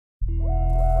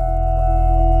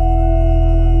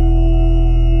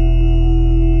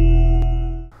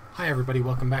everybody,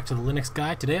 welcome back to the Linux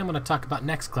Guy. Today I'm going to talk about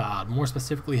Nextcloud, more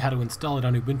specifically how to install it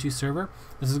on Ubuntu Server.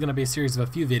 This is going to be a series of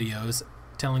a few videos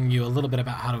telling you a little bit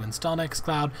about how to install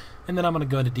Nextcloud, and then I'm going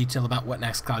to go into detail about what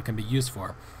Nextcloud can be used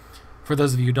for. For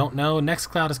those of you who don't know,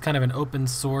 Nextcloud is kind of an open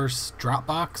source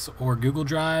Dropbox or Google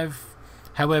Drive.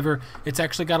 However, it's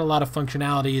actually got a lot of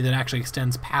functionality that actually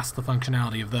extends past the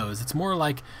functionality of those. It's more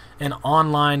like an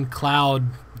online cloud,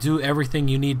 do everything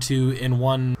you need to in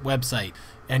one website.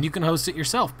 And you can host it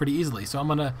yourself pretty easily. So I'm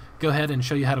going to go ahead and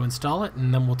show you how to install it,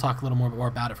 and then we'll talk a little more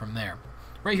about it from there.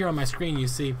 Right here on my screen you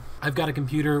see I've got a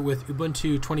computer with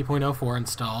Ubuntu 20.04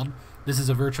 installed. This is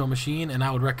a virtual machine, and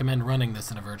I would recommend running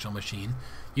this in a virtual machine.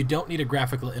 You don't need a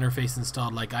graphical interface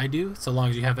installed like I do. So long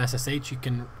as you have SSH, you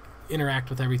can interact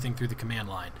with everything through the command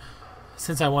line.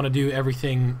 Since I want to do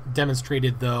everything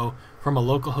demonstrated though from a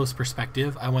localhost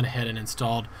perspective, I went ahead and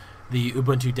installed the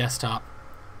Ubuntu desktop,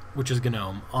 which is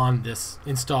GNOME, on this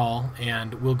install,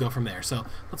 and we'll go from there. So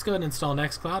let's go ahead and install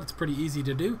Nextcloud. It's pretty easy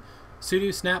to do.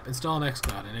 Sudo snap install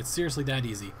Nextcloud, and it's seriously that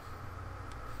easy.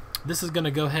 This is going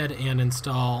to go ahead and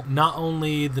install not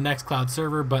only the Nextcloud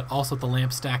server, but also the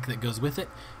LAMP stack that goes with it,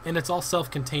 and it's all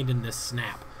self-contained in this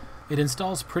snap. It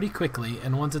installs pretty quickly,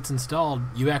 and once it's installed,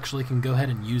 you actually can go ahead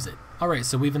and use it. Alright,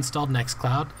 so we've installed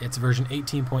Nextcloud. It's version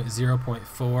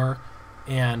 18.0.4,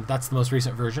 and that's the most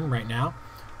recent version right now.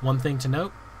 One thing to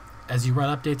note, as you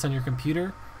run updates on your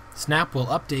computer, Snap will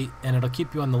update and it'll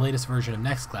keep you on the latest version of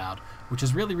Nextcloud, which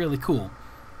is really, really cool.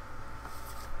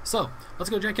 So, let's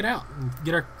go check it out and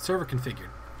get our server configured.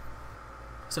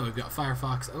 So we've got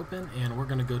Firefox open, and we're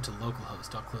going to go to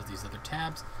localhost. I'll close these other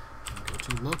tabs and go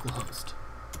to localhost.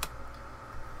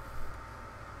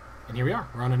 And here we are.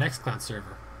 We're on a Nextcloud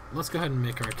server. Let's go ahead and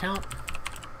make our account.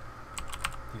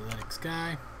 The Linux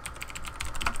Guy.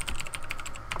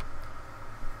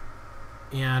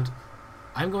 And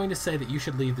I'm going to say that you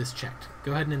should leave this checked.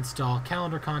 Go ahead and install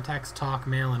Calendar, Contacts, Talk,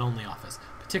 Mail, and OnlyOffice.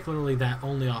 Particularly that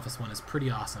OnlyOffice one is pretty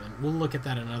awesome, and we'll look at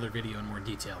that in another video in more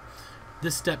detail.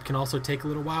 This step can also take a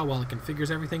little while it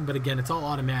configures everything, but again, it's all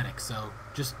automatic, so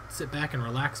just sit back and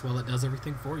relax while it does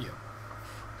everything for you.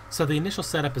 So the initial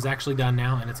setup is actually done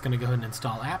now, and it's going to go ahead and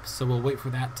install apps, so we'll wait for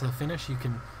that to finish. You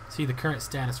can see the current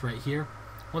status right here.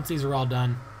 Once these are all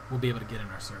done, we'll be able to get in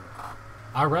our server.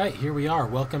 Alright, here we are.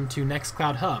 Welcome to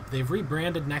Nextcloud Hub. They've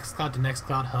rebranded Nextcloud to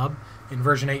Nextcloud Hub in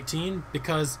version 18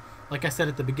 because, like I said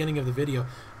at the beginning of the video,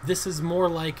 this is more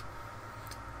like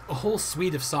a whole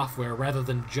suite of software rather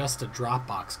than just a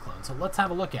Dropbox clone. So let's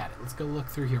have a look at it. Let's go look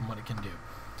through here and what it can do.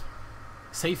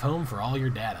 Safe home for all your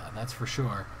data, that's for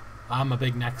sure. I'm a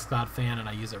big Nextcloud fan, and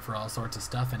I use it for all sorts of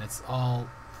stuff, and it's all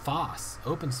FOSS,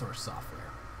 open source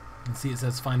software. You can see it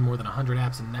says find more than 100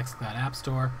 apps in Nextcloud App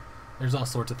Store. There's all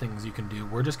sorts of things you can do.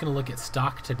 We're just going to look at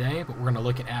stock today, but we're going to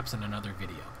look at apps in another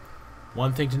video.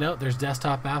 One thing to note, there's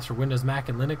desktop apps for Windows, Mac,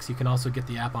 and Linux. You can also get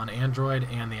the app on Android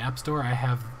and the App Store. I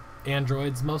have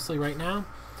Androids mostly right now,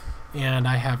 and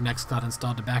I have Nextcloud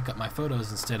installed to back up my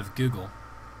photos instead of Google.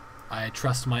 I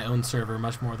trust my own server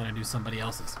much more than I do somebody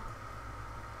else's.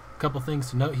 Couple things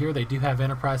to note here, they do have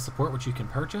enterprise support which you can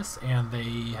purchase, and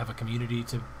they have a community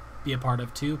to be a part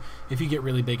of too if you get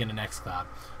really big into Nextcloud.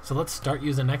 So let's start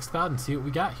using Nextcloud and see what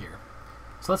we got here.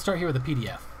 So let's start here with a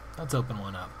PDF. Let's open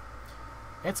one up.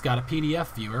 It's got a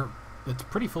PDF viewer that's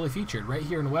pretty fully featured right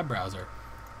here in the web browser.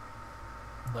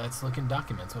 Let's look in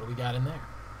documents. What do we got in there?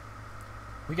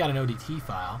 We got an ODT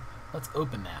file. Let's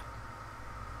open that.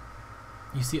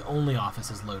 You see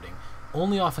OnlyOffice is loading.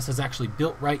 OnlyOffice is actually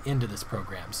built right into this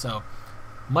program, so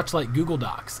much like Google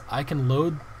Docs, I can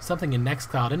load something in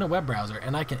Nextcloud in a web browser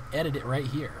and I can edit it right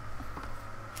here.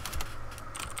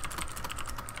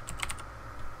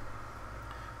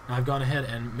 Now I've gone ahead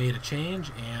and made a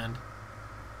change, and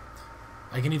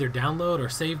I can either download or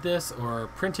save this or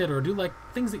print it or do like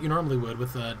things that you normally would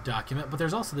with a document, but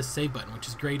there's also this save button, which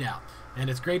is grayed out, and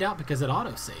it's grayed out because it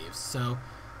auto saves, so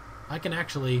I can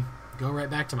actually go right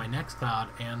back to my Nextcloud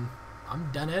and I'm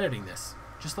done editing this,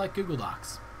 just like Google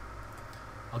Docs.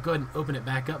 I'll go ahead and open it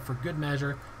back up for good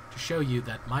measure to show you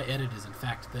that my edit is in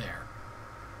fact there.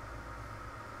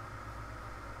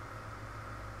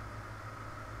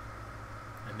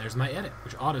 And there's my edit,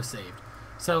 which auto-saved.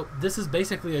 So this is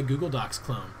basically a Google Docs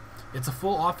clone. It's a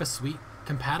full Office suite,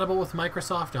 compatible with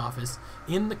Microsoft Office,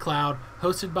 in the cloud,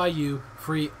 hosted by you,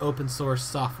 free open source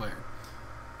software.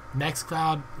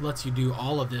 Nextcloud lets you do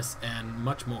all of this and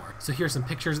much more. So here's some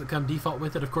pictures that come default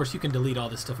with it. Of course, you can delete all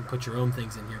this stuff and put your own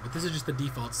things in here, but this is just the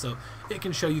default, so it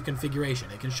can show you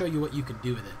configuration. It can show you what you can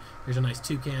do with it. Here's a nice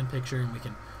toucan picture, and we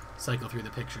can cycle through the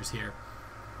pictures here.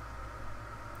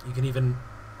 You can even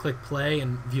click play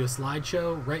and view a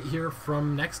slideshow right here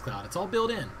from Nextcloud. It's all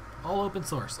built in, all open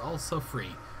source, all so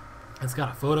free. It's got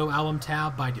a photo album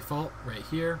tab by default right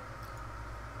here.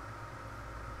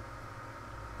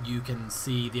 You can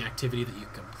see the activity that you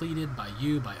completed by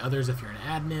you, by others if you're an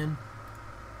admin.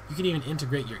 You can even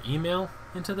integrate your email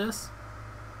into this.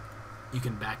 You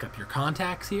can back up your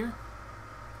contacts here.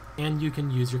 And you can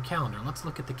use your calendar. Let's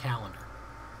look at the calendar.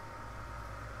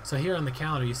 So here on the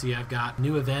calendar you see I've got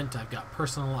new event, I've got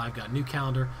personal, I've got new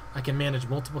calendar. I can manage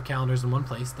multiple calendars in one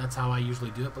place. That's how I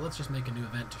usually do it, but let's just make a new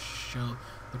event to show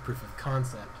the proof of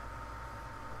concept.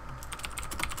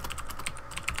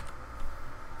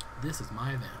 This is my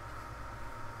event.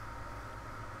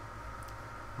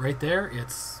 Right there,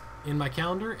 it's in my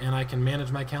calendar, and I can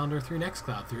manage my calendar through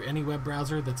Nextcloud, through any web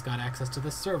browser that's got access to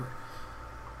this server.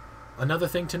 Another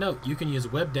thing to note, you can use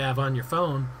WebDAV on your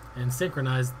phone and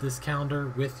synchronize this calendar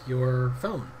with your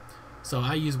phone. So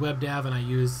I use WebDAV, and I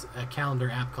use a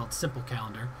calendar app called Simple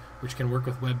Calendar, which can work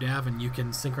with WebDAV, and you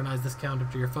can synchronize this calendar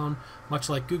to your phone, much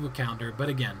like Google Calendar, but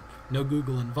again, no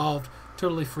Google involved,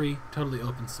 totally free, totally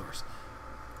open source.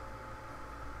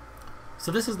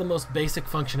 So this is the most basic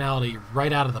functionality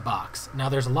right out of the box. Now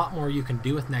there's a lot more you can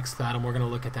do with Nextcloud, and we're going to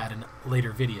look at that in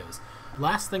later videos.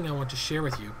 Last thing I want to share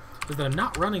with you is that I'm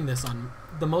not running this on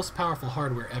the most powerful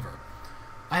hardware ever.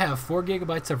 I have 4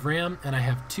 GB of RAM, and I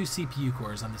have 2 CPU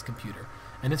cores on this computer,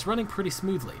 and it's running pretty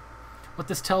smoothly. What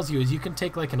this tells you is you can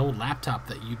take like an old laptop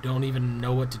that you don't even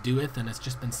know what to do with, and it's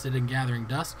just been sitting gathering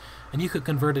dust, and you could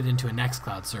convert it into a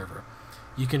Nextcloud server.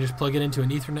 You can just plug it into an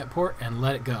Ethernet port and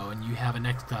let it go, and you have a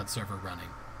Nextcloud server running.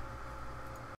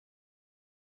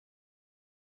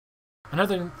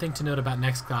 Another thing to note about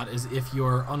Nextcloud is if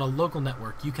you're on a local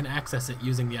network, you can access it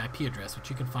using the IP address, which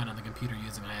you can find on the computer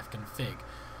using ifconfig.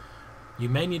 You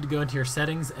may need to go into your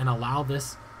settings and allow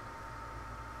this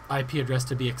IP address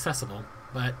to be accessible,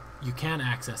 but you can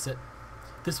access it.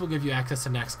 This will give you access to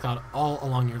Nextcloud all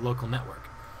along your local network.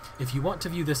 If you want to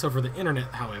view this over the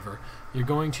internet, however, you're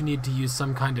going to need to use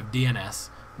some kind of DNS,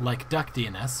 like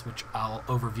DuckDNS, which I'll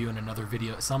overview in another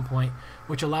video at some point,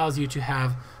 which allows you to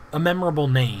have a memorable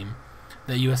name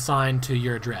that you assign to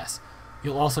your address.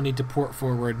 You'll also need to port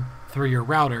forward through your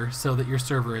router so that your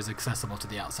server is accessible to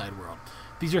the outside world.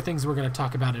 These are things we're going to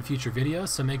talk about in future videos,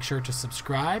 so make sure to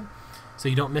subscribe so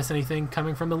you don't miss anything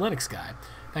coming from the Linux guy.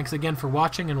 Thanks again for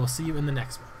watching, and we'll see you in the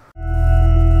next one.